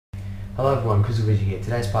Hello everyone, CrystalFissure here.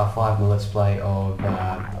 Today's part 5 of my Let's Play of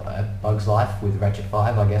A Bug's Life with Ratchet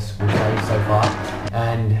 5, I guess we'll say so far.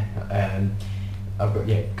 And I've got,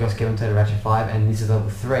 Ghost Commentator Ratchet 5, and this is level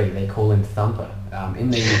 3. They call him Thumper.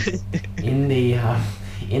 In the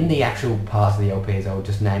actual parts of the LPs, I would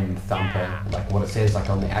just name him Thumper, like what it says like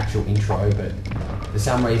on the actual intro, but for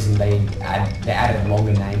some reason they added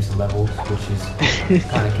longer names to levels, which is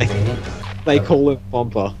kind of convenient. They call him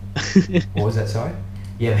Thumper. What was that, sorry?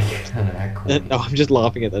 Yeah, I don't know how cool. No, I'm just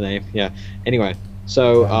laughing at the name. Yeah. Anyway,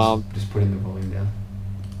 so just putting the volume down.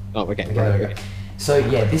 Oh, okay. Okay, there we go. So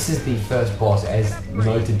yeah, this is the first boss, as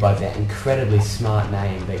noted by that incredibly smart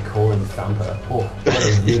name. They call him Thumper. Oh, what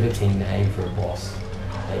a riveting name for a boss.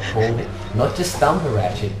 They call him not just Thumper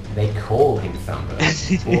Ratchet. They call him Thumper.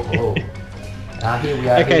 Oh. Here we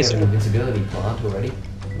are. Okay, here so an invincibility plant already.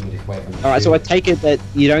 Just wait for all right, so I take it that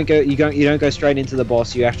you don't go straight into the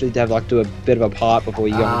boss. You actually have like do a bit of a part before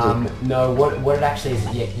you go into. No, what it actually is,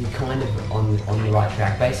 yeah, you're kind of on the right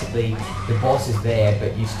track. Basically, the boss is there,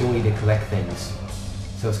 but you still need to collect things.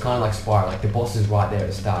 So it's kind of like Spyro. Like the boss is right there at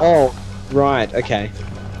the start. Oh, right. Okay.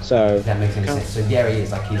 So if that makes any sense. So there he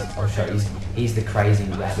is. Like I'll show you. He's the crazy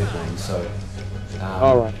rabbit one. So.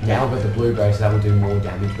 All right. Now I've got the blueberry, so that will do more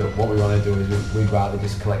damage. But what we want to do is we'd rather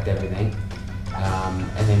just collect everything.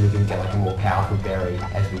 And then we can get like a more powerful berry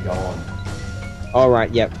as we go on. All right.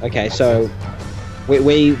 Yep. Okay. So, where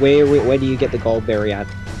do you get the gold berry at?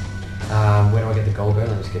 Where do I get the gold berry?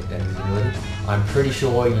 Let's get that visibility. I'm pretty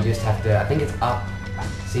sure you just have to. I think it's up.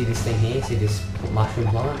 See this thing here? See this mushroom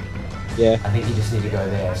plant? Yeah. I think you just need to go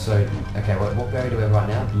there. So, okay. What berry do we have right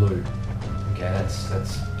now? Blue. Okay, that's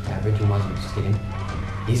average. We might as well just hit him.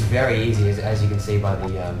 He's very easy, as you can see by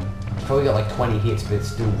the. Probably got like 20 hits, but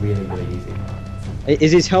it's still really easy.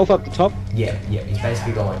 Is his health up the top? Yeah. He's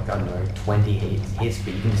basically got like, I don't know, 20 hits,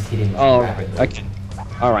 but you can just hit him rapidly. Okay.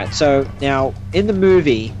 Alright, so now, in the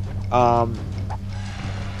movie, what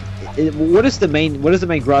is the main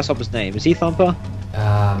grasshopper's name? Is he Thumper?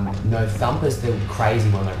 No, Thumper's the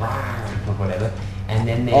crazy one, like, or whatever. And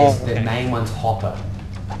then there's the main one's Hopper.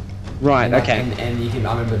 Right, and okay. And you can,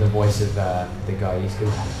 I remember the voice of the guy, he's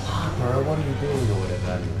going, Hopper, what are you doing, or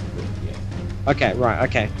whatever. Okay, right,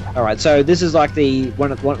 okay. Alright, so this is like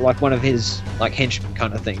one of his like henchmen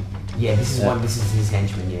kind of thing. Yeah, this is his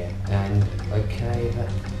henchman, yeah. And okay,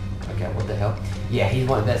 what the hell? Yeah, he's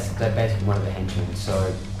that's basically one of the henchmen,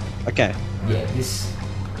 so okay. Yeah, this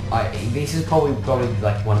is probably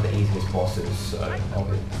like one of the easiest bosses, so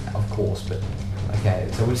of course, but okay,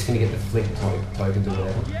 so we're just gonna get the Flik tokens or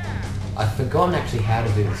whatever. I've forgotten actually how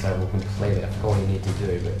to do this level completely. I forgot what you need to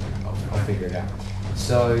do, but I'll figure it out.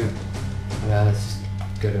 So let's just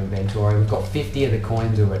go to inventory. We've got 50 of the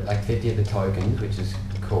coins already, like 50 of the tokens, which is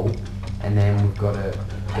cool. And then we've got to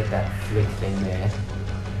get that Flik thing there.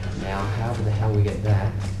 Now, how the hell we get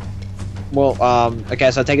that? Well, okay,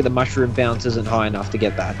 so I take it the mushroom bounce isn't high enough to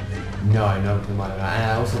get that. No, at the moment. And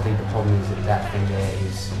I also think the problem is that thing there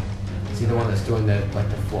is the one that's doing the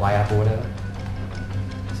fly up or whatever.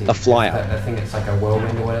 See, the fly up. That thing that's like a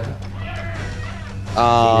whirlwind or whatever.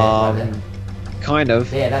 Kind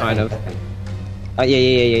of. Yeah, kind of. That thing.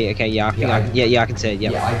 Yeah. Okay, yeah, I can see it.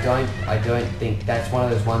 Yeah. Yeah, I don't think that's one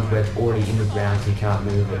of those ones where it's already in the ground, so you can't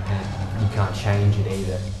move it and you can't change it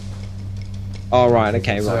either. Oh right,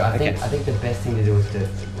 okay, so right. I think the best thing to do is to.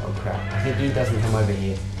 Oh crap! I think he doesn't come over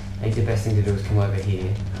here. I think the best thing to do is come over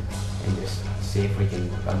here and just see if we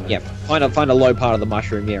can. Yep. Find a low part of the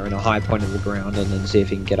mushroom here and a high point of the ground, and then see if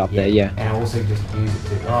you can get up there. Yeah. And also just use it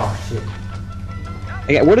to. Oh shit.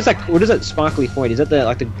 Okay, what is that sparkly point? Is that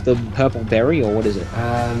the purple berry or what is it?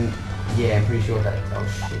 Yeah, I'm pretty sure that. Oh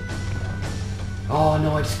shit. Oh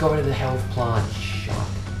no, I just got rid of the health plant. Shut.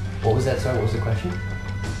 What was that? Sorry, what was the question?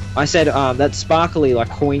 I said that sparkly like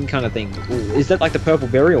coin kind of thing. Is that like the purple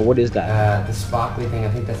berry or what is that? The sparkly thing. I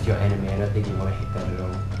think that's your enemy. I don't think you want to hit that at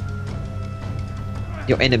all.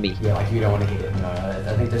 Your enemy? Yeah, like you don't want to hit it. No,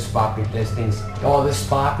 I think there's things. Oh, the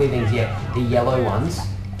sparkly things. Yeah, the yellow ones.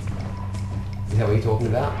 Is that what you're talking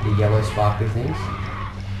about? The yellow sparkly things?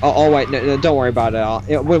 Oh wait, no, don't worry about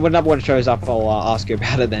it. When another one shows up, I'll ask you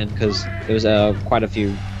about it then, because there was quite a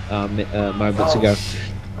few moments ago.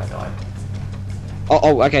 I died.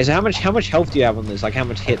 Oh, okay. So how much health do you have on this? Like, how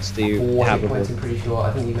much hits do you have? 4 hit points. I'm pretty sure.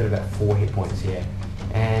 I think you got about 4 hit points here.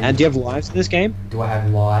 And do you have lives in this game? Do I have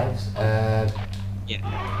lives? Yeah.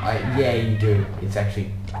 Yeah, you do. It's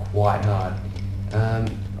actually quite hard.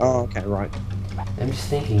 Oh, okay, right. I'm just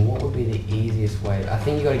thinking, what would be the easiest way? I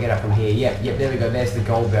think you got to get up from here. Yep, there we go. There's the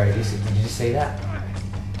gold berry. Did you just see that?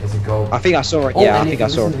 There's a gold. I think I saw it. Yeah, I think I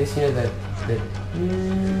saw it. This, you know,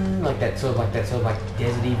 sound, like that sort of like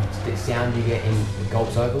deserty sound you get in the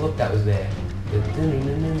Gulp's Overlook. That was there.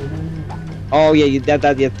 Oh yeah,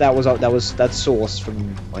 that's source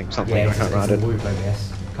from like something. Yeah, I can't it's write a it. loop, I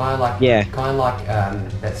guess. Kind of like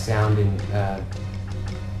that sound in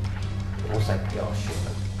what's that? Oh shit!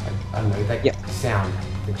 I don't know. That sound,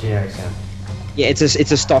 the generic sound. Yeah, it's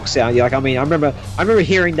a stock sound. Like, I mean, I remember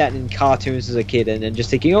hearing that in cartoons as a kid, and then just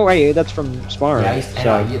thinking, oh, hey, that's from Spyro.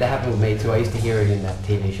 Yeah, that happened with me too. I used to hear it in that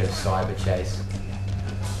TV show Cyber Chase.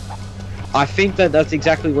 I think that's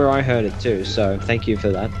exactly where I heard it too. So thank you for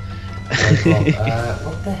that.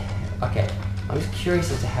 What the? Okay, I'm just curious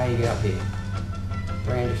as to how you get up here.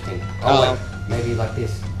 Very interesting. Oh, wait, maybe like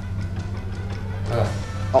this.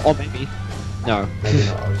 Oh, maybe. No. Maybe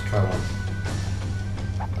not. I'll just try once.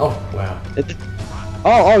 Oh, wow.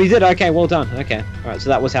 Oh, you did? Okay, well done. Okay. Alright, so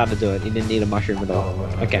that was how to do it. You didn't need a mushroom at all. Oh,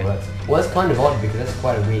 well, okay. Well, that's kind of odd because that's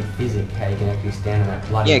quite a weird physic, how you can actually stand on that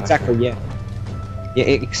bloody Yeah, exactly, mushroom. yeah. Yeah,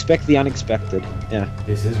 expect the unexpected. Yeah.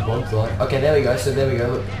 This is what's like. Okay, there we go. So there we go.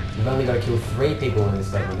 Look, we've only got to kill 3 people in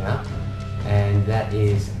this level now. And that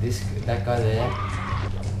is that guy there.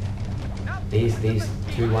 These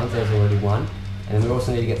 2 ones, there's already 1. And then we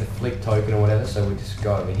also need to get the Flik token or whatever, so we just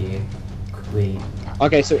go over here quickly.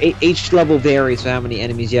 Okay, so each level varies for how many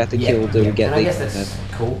enemies you have to kill to get and I guess that's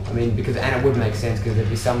cool. I mean, because it would make sense because there'd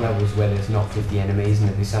be some levels where there's not 50 enemies, and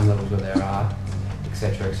there'd be some levels where there are,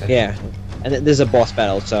 etc., etc. Yeah, and there's a boss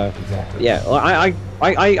battle, so exactly. Yeah, well,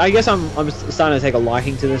 I guess I'm starting to take a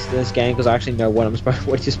liking to this game because I actually know what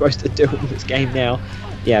you're supposed to do in this game now.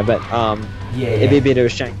 Yeah, but it'd be a bit of a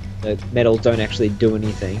shame that medals don't actually do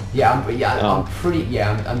anything. I'm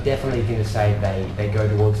definitely going to say they go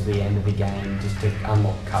towards the end of the game just to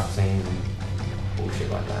unlock cutscenes and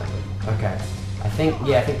bullshit like that. But, okay, I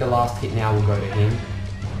think the last hit now will go to him.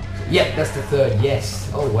 Yep, that's the 3rd.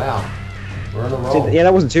 Yes. Oh wow, we're on a roll. So, yeah,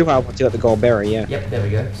 that wasn't too hard once you got the gold berry. Yeah. Yep, there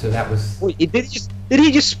we go. So that was. Wait, did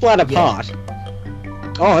he just splat apart?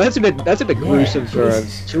 Oh, that's a bit gruesome for a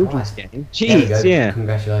children's game. Jeez, yeah.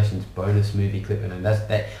 Congratulations, bonus movie clip, and I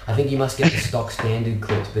think you must get the stock standard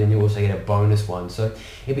clips, but then you also get a bonus one. So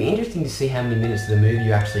it'd be interesting to see how many minutes of the movie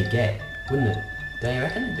you actually get, wouldn't it? Don't you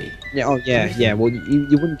reckon it'd be? Yeah. Oh, yeah. Well,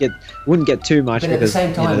 you wouldn't get too much. But at the because,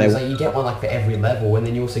 same time, it's like you get one like for every level, and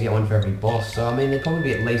then you also get one for every boss. So I mean, there'd probably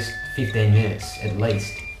be at least 15 minutes at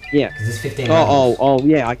least. Yeah. Because there's 15 levels. Oh,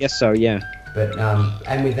 yeah. I guess so. Yeah. But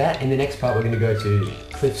and with that, in the next part, we're going to go to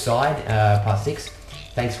Cliffside, part 6.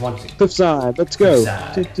 Thanks once. Cliffside, let's go.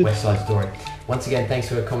 Cliffside, West Side Story. Once again, thanks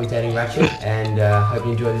for commentating, Ratchet, and hope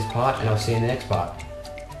you enjoy this part, and I'll see you in the next part.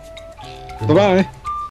 Bye bye.